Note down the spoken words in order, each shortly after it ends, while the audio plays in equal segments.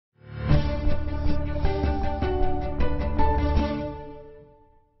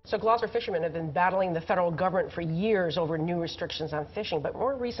So Gloucester fishermen have been battling the federal government for years over new restrictions on fishing, but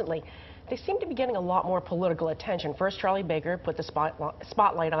more recently, they seem to be getting a lot more political attention. First, Charlie Baker put the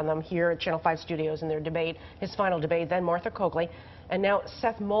spotlight on them here at Channel 5 Studios in their debate, his final debate, then Martha Coakley, and now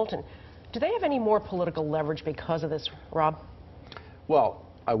Seth Moulton. Do they have any more political leverage because of this, Rob? Well,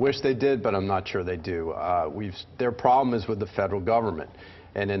 I wish they did, but I'm not sure they do. Their problem is with the federal government.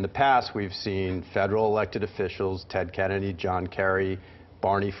 And in the past, we've seen federal elected officials, Ted Kennedy, John Kerry,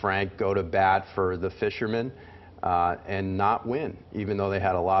 Barney Frank, go to bat for the fishermen and not win, even though they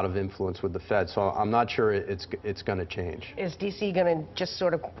had a lot of influence with the Fed. So I'm not sure it's going to change. Is D.C. going to just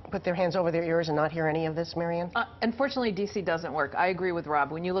sort of put their hands over their ears and not hear any of this, Marianne? Unfortunately, D.C. doesn't work. I agree with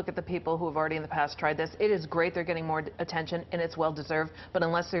Rob. When you look at the people who have already in the past tried this, it is great they're getting more attention, and it's well-deserved. But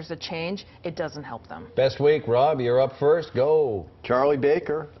unless there's a change, it doesn't help them. Best week, Rob, you're up first. Go. Charlie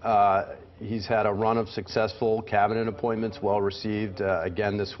Baker. He's had a run of successful cabinet appointments, well received.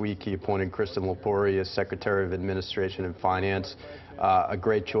 Again, this week he appointed Kristen Lepori as Secretary of Administration and Finance. A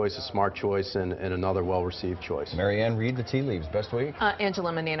great choice, a smart choice, and another well-received choice. Marianne, read the tea leaves. Best week?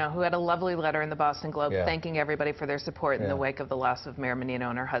 Angela Menino, who had a lovely letter in the Boston Globe thanking everybody for their support in the wake of the loss of Mayor Menino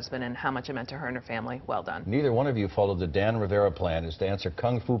and her husband and how much it meant to her and her family. Well done. Neither one of you followed the Dan Rivera plan, is to answer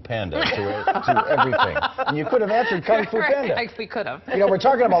Kung Fu Panda to everything. And you could have answered Kung Fu Panda. Right, we could have. You know, we're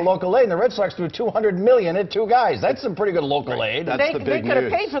talking about local aid, and the Red Sox threw $200 million at two guys. That's some pretty good local aid. They could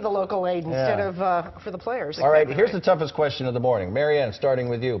have paid for the local aid instead of for the players. All right, here's the toughest question of the morning. Marianne, starting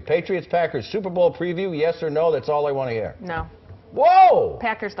with you. Patriots-Packers Super Bowl preview, yes or no? That's all I want to hear. No. Whoa!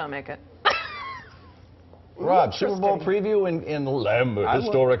 Packers don't make it. Rob, Super Bowl preview in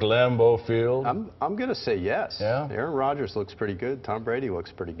historic Lambeau Field? I'm going to say yes. Yeah? Aaron Rodgers looks pretty good. Tom Brady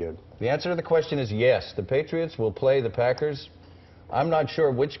looks pretty good. The answer to the question is yes. The Patriots will play the Packers. I'm not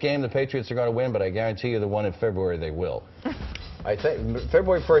sure which game the Patriots are going to win, but I guarantee you the one in February they will. I think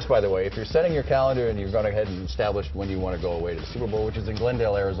February 1st, by the way, if you're setting your calendar and you're going to go ahead and establish when you want to go away to the Super Bowl, which is in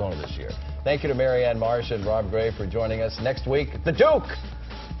Glendale, Arizona this year. Thank you to Marianne Marsh and Rob Gray for joining us. Next week, the Duke!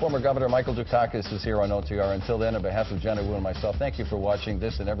 Former Governor Michael Dukakis is here on OTR. Until then, on behalf of Jenna Wu and myself, thank you for watching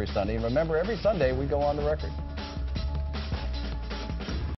this and every Sunday. And remember, every Sunday we go on the record.